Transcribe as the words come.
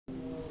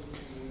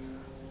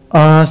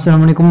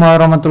Assalamualaikum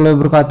warahmatullahi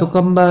wabarakatuh.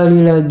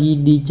 Kembali lagi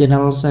di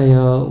channel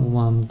saya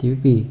Umam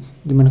TV.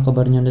 Gimana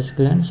kabarnya Anda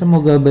sekalian?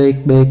 Semoga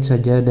baik-baik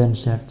saja dan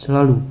sehat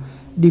selalu.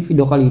 Di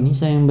video kali ini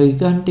saya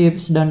membagikan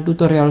tips dan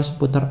tutorial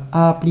seputar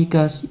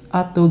aplikasi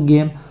atau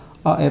game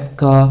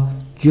AFK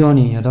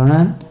Johnny ya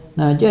teman.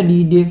 Nah,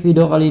 jadi di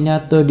video kali ini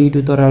atau di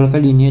tutorial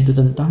kali ini itu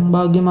tentang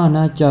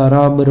bagaimana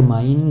cara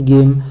bermain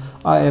game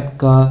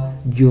AFK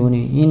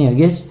Johnny ini ya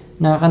guys.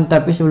 Nah,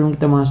 tapi sebelum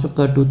kita masuk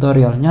ke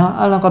tutorialnya,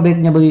 alangkah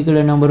baiknya bagi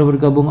kalian yang baru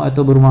bergabung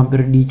atau baru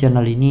mampir di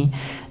channel ini,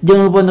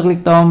 jangan lupa untuk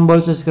klik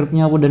tombol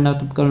subscribe-nya dan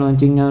aktifkan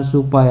loncengnya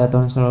supaya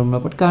kalian selalu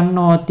mendapatkan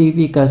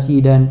notifikasi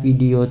dan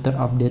video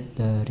terupdate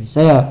dari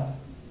saya.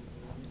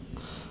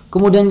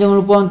 Kemudian jangan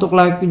lupa untuk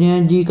like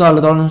videonya jika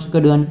kalian suka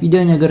dengan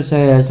videonya agar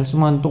saya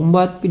semangat untuk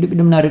membuat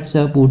video-video menarik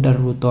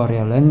seputar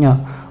tutorial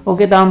lainnya.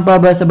 Oke,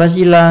 tanpa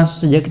basa-basi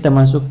langsung saja kita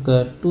masuk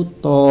ke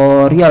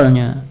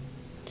tutorialnya.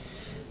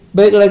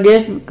 Baiklah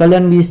guys,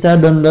 kalian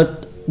bisa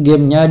download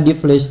gamenya di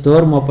Play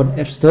Store maupun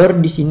App Store.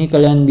 Di sini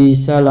kalian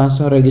bisa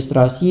langsung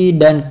registrasi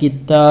dan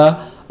kita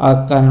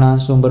akan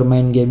langsung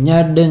bermain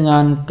gamenya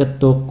dengan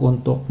ketuk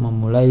untuk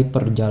memulai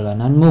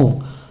perjalananmu.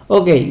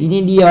 Oke,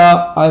 ini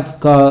dia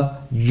AFK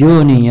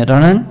Johnny ya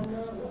teman.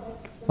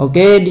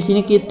 Oke, di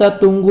sini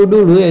kita tunggu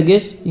dulu ya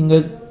guys,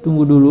 tinggal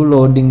tunggu dulu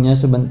loadingnya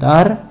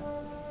sebentar.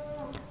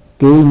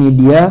 Oke, ini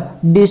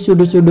dia di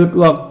sudut-sudut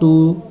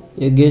waktu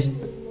ya guys.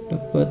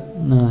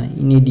 Nah,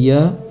 ini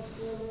dia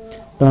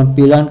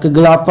tampilan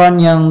kegelapan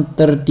yang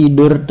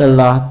tertidur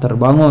telah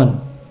terbangun.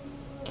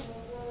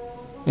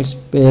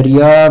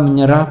 Xperia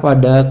menyerah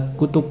pada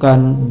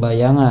kutukan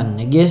bayangan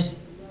ya guys.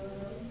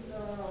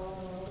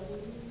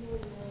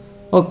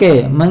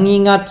 Oke,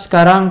 mengingat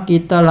sekarang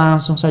kita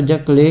langsung saja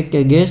klik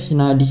ya guys.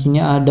 Nah, di sini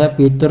ada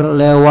fitur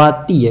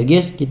lewati ya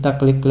guys. Kita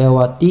klik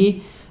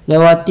lewati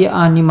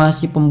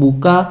animasi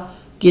pembuka,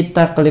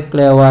 kita klik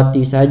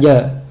lewati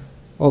saja.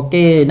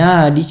 Oke,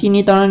 nah di sini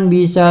kalian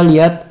bisa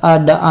lihat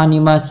ada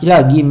animasi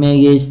lagi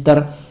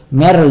Magister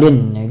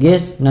Merlin ya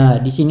guys.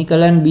 Nah, di sini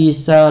kalian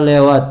bisa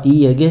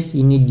lewati ya guys.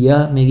 Ini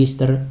dia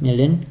Magister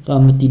Merlin,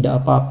 kamu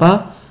tidak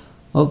apa-apa.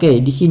 Oke,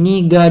 di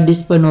sini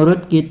gadis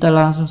penurut, kita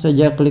langsung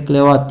saja klik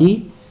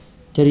lewati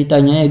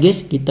ceritanya ya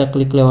guys. Kita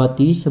klik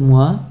lewati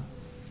semua.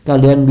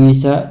 Kalian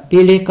bisa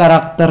pilih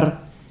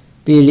karakter,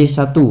 pilih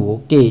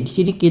satu. Oke, di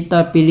sini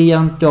kita pilih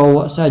yang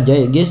cowok saja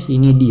ya guys.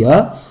 Ini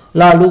dia.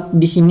 Lalu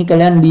di sini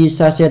kalian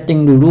bisa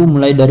setting dulu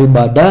mulai dari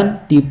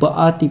badan, tipe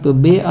A, tipe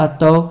B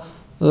atau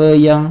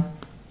yang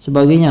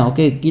sebagainya.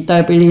 Oke, kita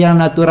pilih yang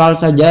natural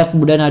saja,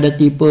 kemudian ada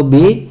tipe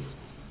B.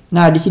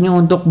 Nah, di sini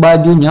untuk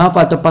bajunya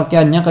atau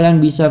pakaiannya kalian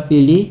bisa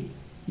pilih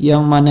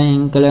yang mana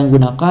yang kalian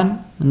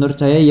gunakan.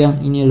 Menurut saya yang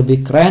ini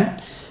lebih keren.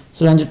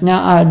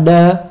 Selanjutnya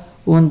ada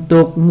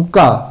untuk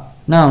muka.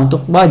 Nah,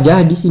 untuk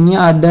wajah di sini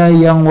ada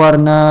yang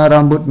warna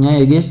rambutnya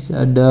ya guys.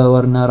 Ada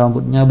warna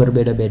rambutnya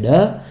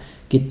berbeda-beda.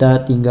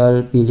 Kita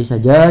tinggal pilih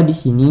saja di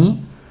sini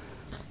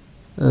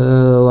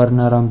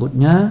warna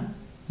rambutnya,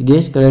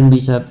 guys. Kalian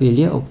bisa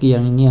pilih. Oke,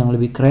 yang ini yang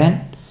lebih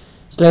keren.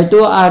 Setelah itu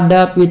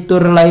ada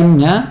fitur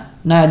lainnya.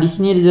 Nah, di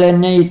sini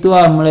lainnya itu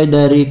mulai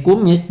dari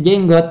kumis,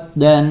 jenggot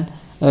dan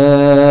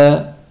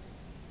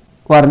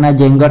warna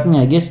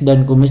jenggotnya, guys,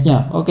 dan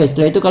kumisnya. Oke,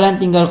 setelah itu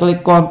kalian tinggal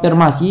klik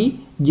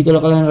konfirmasi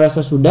jika kalian rasa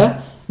sudah.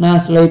 Nah,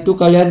 setelah itu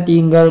kalian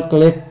tinggal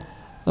klik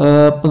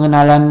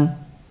pengenalan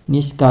ini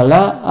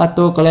skala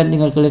atau kalian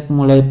tinggal klik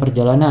mulai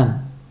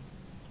perjalanan.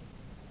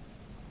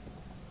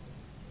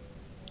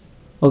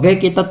 Oke,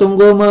 kita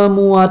tunggu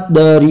memuat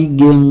dari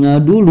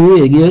gamenya dulu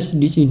ya guys.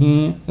 Di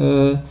sini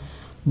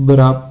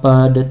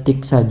berapa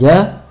detik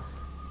saja.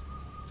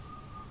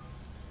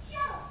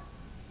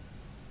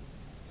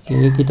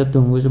 Oke, kita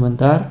tunggu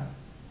sebentar.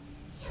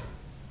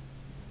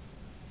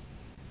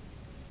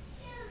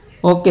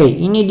 Oke,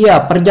 ini dia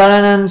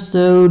perjalanan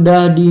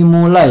sudah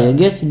dimulai ya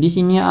guys. Di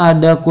sini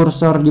ada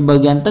kursor di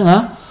bagian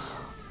tengah.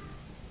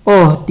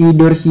 Oh,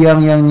 tidur siang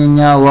yang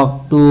nyenyak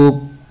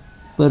waktu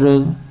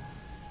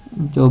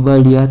coba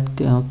lihat.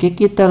 Oke,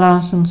 kita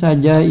langsung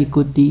saja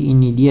ikuti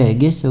ini dia ya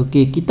guys.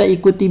 Oke, kita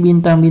ikuti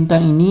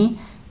bintang-bintang ini.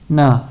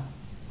 Nah,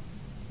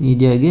 ini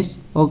dia guys.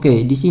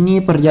 Oke, di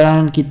sini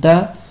perjalanan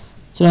kita.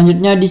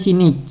 Selanjutnya di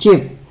sini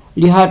chip.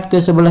 Lihat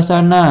ke sebelah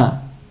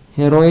sana.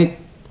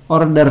 Heroic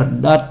order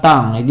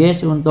datang ya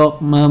guys untuk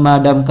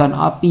memadamkan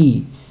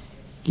api.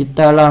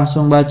 Kita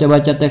langsung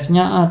baca-baca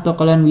teksnya atau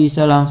kalian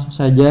bisa langsung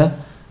saja.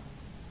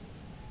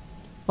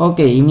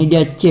 Oke, ini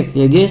dia chip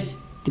ya guys.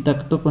 Kita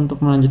ketuk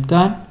untuk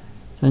melanjutkan.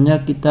 Selanjutnya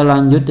kita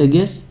lanjut ya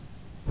guys.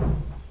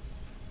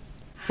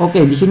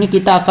 Oke, di sini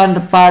kita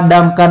akan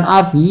padamkan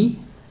api.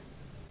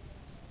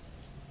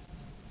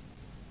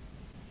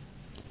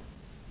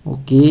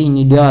 Oke,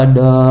 ini dia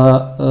ada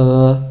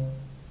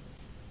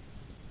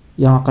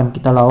yang akan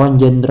kita lawan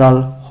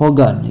Jenderal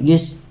Hogan ya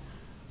guys.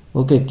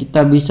 Oke,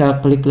 kita bisa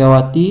klik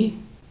lewati.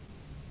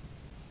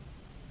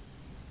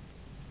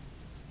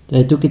 Dan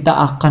itu kita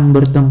akan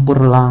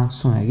bertempur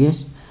langsung ya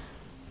guys.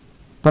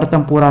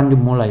 Pertempuran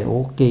dimulai.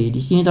 Oke, di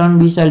sini teman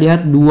bisa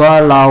lihat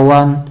dua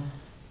lawan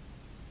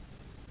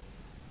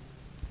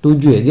 7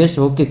 ya guys.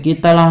 Oke,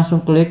 kita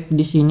langsung klik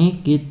di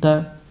sini,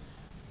 kita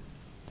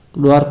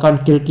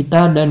keluarkan kill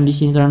kita, dan di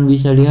sini kalian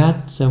bisa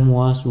lihat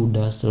semua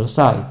sudah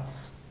selesai.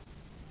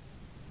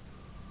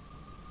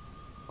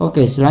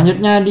 Oke,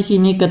 selanjutnya di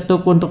sini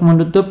ketuk untuk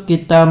menutup,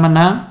 kita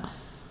menang.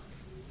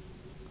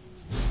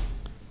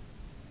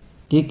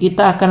 Oke,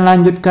 kita akan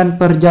lanjutkan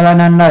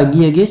perjalanan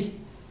lagi ya guys.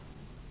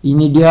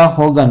 Ini dia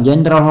Hogan,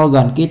 Jenderal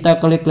Hogan. Kita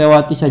klik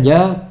lewati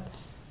saja.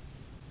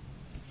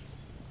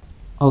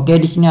 Oke,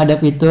 di sini ada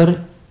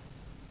fitur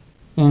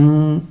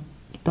yang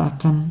kita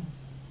akan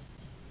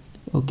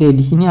Oke,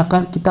 di sini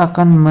kita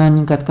akan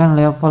meningkatkan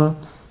level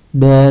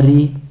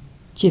dari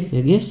chief ya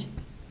guys.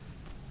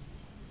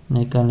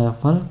 Naikkan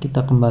level,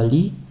 kita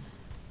kembali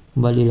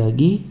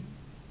lagi.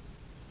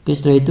 Oke,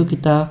 setelah itu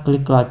kita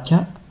klik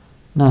lacak.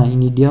 Nah,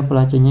 ini dia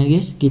pelacanya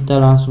guys. Kita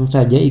langsung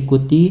saja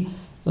ikuti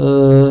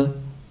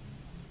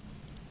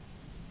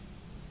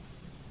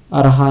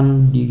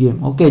arahan di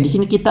game. Oke, di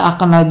sini kita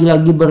akan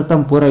lagi-lagi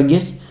bertempur ya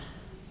guys.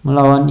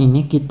 Melawan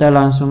ini, kita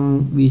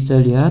langsung bisa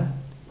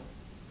lihat.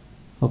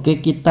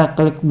 Oke, kita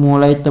klik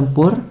mulai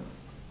tempur.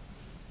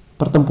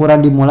 Pertempuran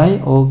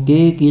dimulai.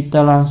 Oke,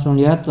 kita langsung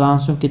lihat,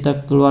 langsung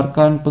kita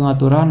keluarkan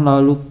pengaturan,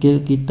 lalu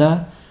kill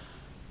kita.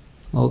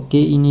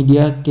 Oke, ini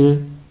dia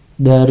kill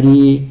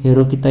dari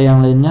hero kita yang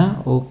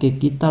lainnya. Oke,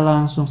 kita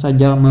langsung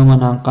saja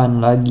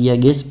memenangkan lagi ya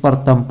guys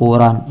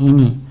pertempuran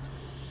ini.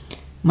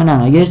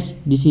 Menang ya guys.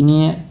 Di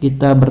sini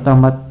kita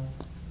bertambah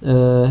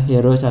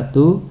hero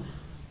 1.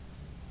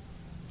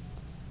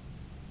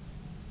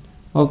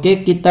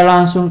 Oke, kita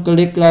langsung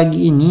klik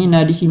lagi ini.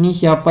 Nah, di sini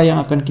siapa yang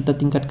akan kita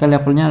tingkatkan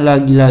levelnya?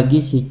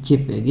 Lagi-lagi si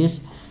Chip ya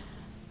guys.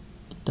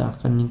 Kita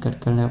akan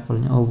meningkatkan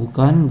levelnya. Oh,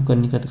 bukan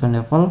meningkatkan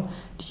level.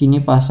 Di sini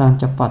pasang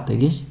cepat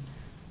ya guys.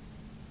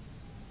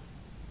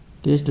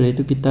 Oke, setelah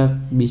itu kita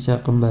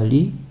bisa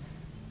kembali.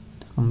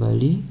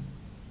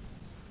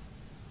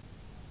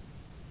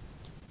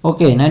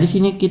 Oke, nah di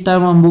sini kita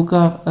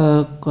membuka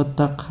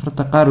kotak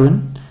harta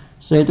karun.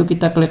 Setelah itu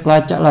kita klik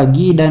lacak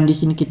lagi, dan di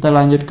sini kita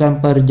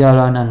lanjutkan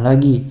perjalanan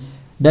lagi.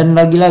 Dan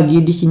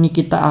lagi-lagi di sini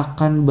kita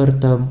akan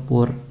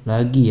bertempur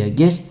lagi ya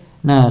guys.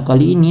 Nah,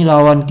 kali ini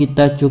lawan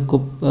kita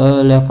cukup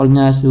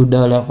levelnya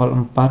sudah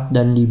level 4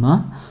 dan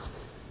 5.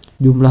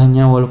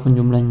 Jumlahnya, walaupun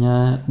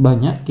jumlahnya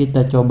banyak,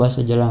 kita coba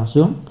saja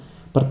langsung.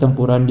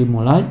 Pertempuran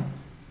dimulai.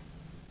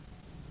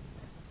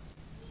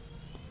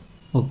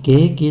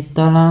 Oke,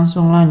 kita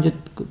langsung lanjut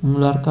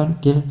mengeluarkan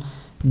kill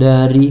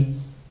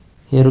dari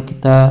hero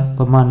kita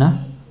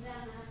pemanah.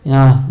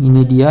 Nah,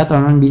 ini dia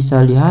teman-teman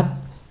bisa lihat,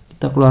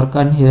 kita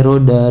keluarkan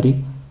hero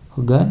dari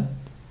Hogan.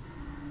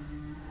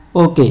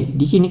 Oke,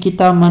 di sini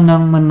kita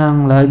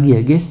menang lagi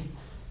ya guys.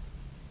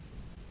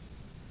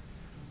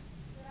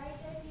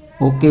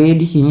 Oke,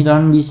 di sini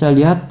teman bisa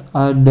lihat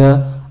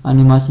ada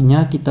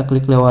animasinya, kita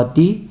klik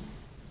lewati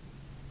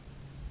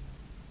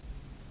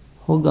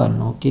Hogan.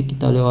 Oke,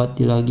 kita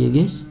lewati lagi ya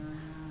guys.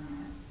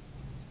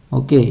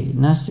 Oke,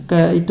 nah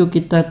setelah itu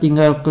kita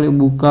tinggal klik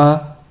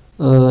buka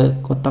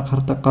kotak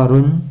harta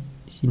karun.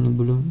 Di sini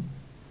belum.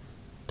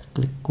 Kita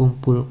klik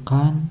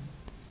kumpulkan.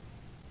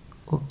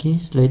 Oke,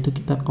 setelah itu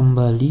kita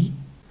kembali.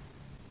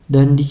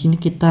 Dan di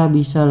sini kita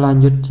bisa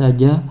lanjut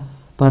saja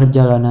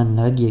perjalanan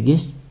lagi ya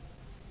guys.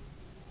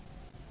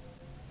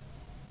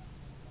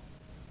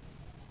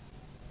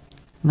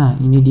 Nah,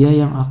 ini dia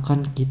yang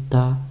akan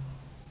kita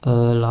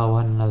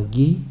lawan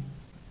lagi.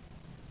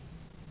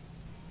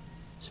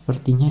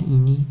 Sepertinya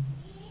ini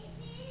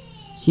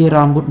si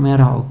rambut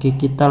merah. Oke,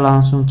 kita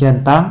langsung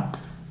centang.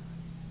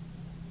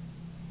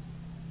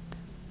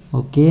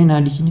 Oke,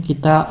 nah di sini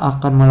kita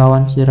akan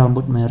melawan si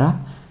rambut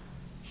merah,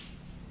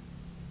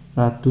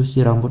 ratu si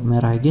rambut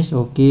merah guys.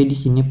 Oke, di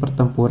sini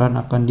pertempuran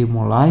akan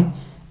dimulai,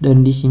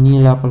 dan di sini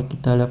level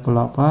kita level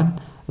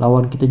 8,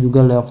 lawan kita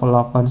juga level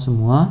 8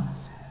 semua.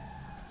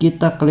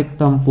 Kita klik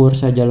tempur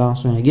saja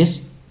langsung ya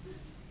guys.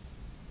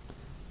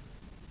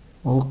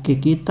 Oke,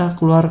 kita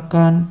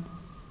keluarkan.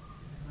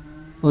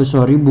 Oh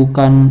sorry,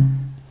 bukan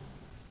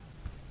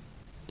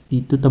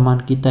itu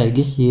teman kita ya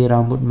guys, si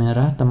rambut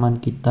merah teman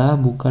kita,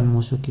 bukan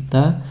musuh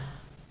kita.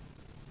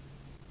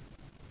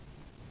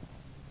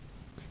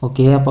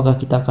 Oke, apakah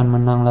kita akan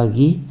menang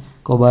lagi?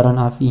 Kobaran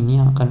api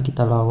ini yang akan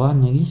kita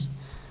lawan ya guys.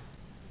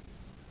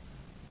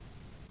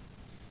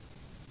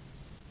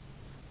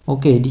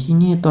 Oke, di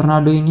sini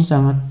tornado ini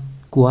sangat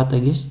kuat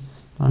ya guys,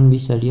 kalian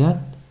bisa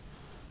lihat.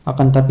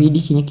 Akan tapi di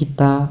sini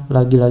kita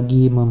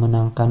lagi-lagi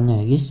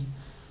memenangkannya ya guys.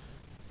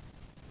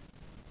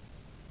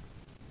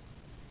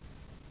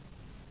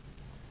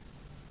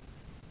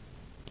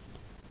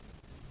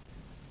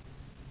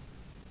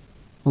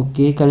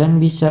 Oke,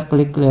 kalian bisa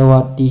klik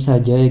lewati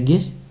saja ya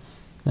guys.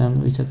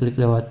 Kalian bisa klik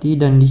lewati,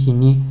 dan di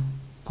sini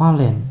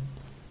Valen.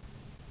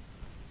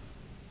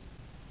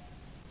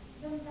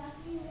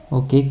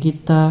 Oke,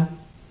 kita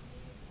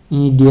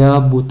ini dia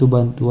butuh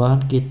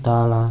bantuan,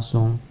 kita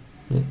langsung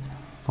klik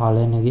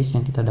Valen ya guys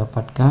yang kita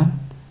dapatkan.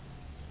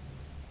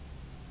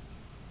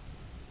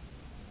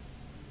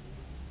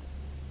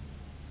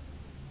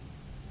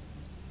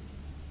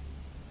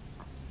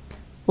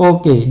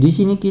 Oke, di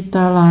sini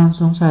kita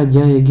langsung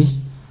saja ya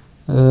guys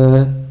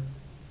eh,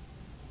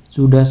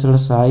 sudah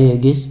selesai ya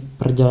guys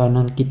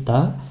perjalanan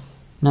kita.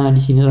 Nah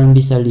di sini kalian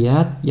bisa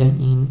lihat yang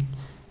ingin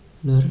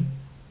blur.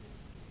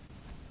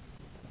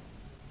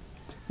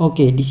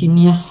 Oke, di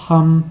sini ya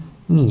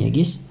Hami ya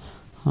guys.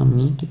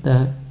 Hami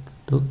kita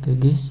tutup ya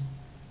guys.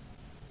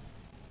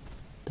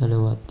 Kita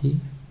lewati.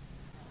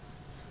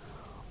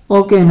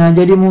 Oke, nah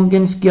jadi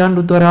mungkin sekian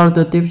tutorial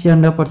atau tips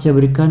yang dapat saya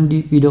berikan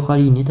di video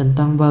kali ini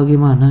tentang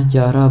bagaimana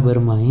cara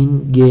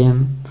bermain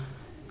game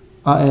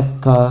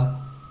AFK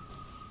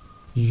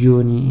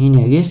Juni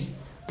ini ya guys.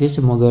 Oke,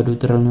 semoga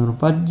tutorial ini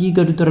bermanfaat.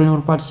 Jika tutorial ini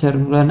bermanfaat, share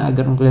kalian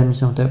agar kalian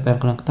bisa mengetahui apa yang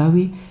kalian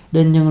ketahui.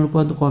 Dan jangan lupa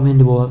untuk komen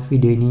di bawah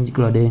video ini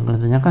jika ada yang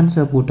kalian tanyakan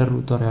seputar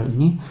tutorial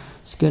ini.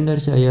 Sekian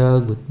dari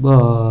saya,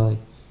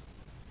 goodbye.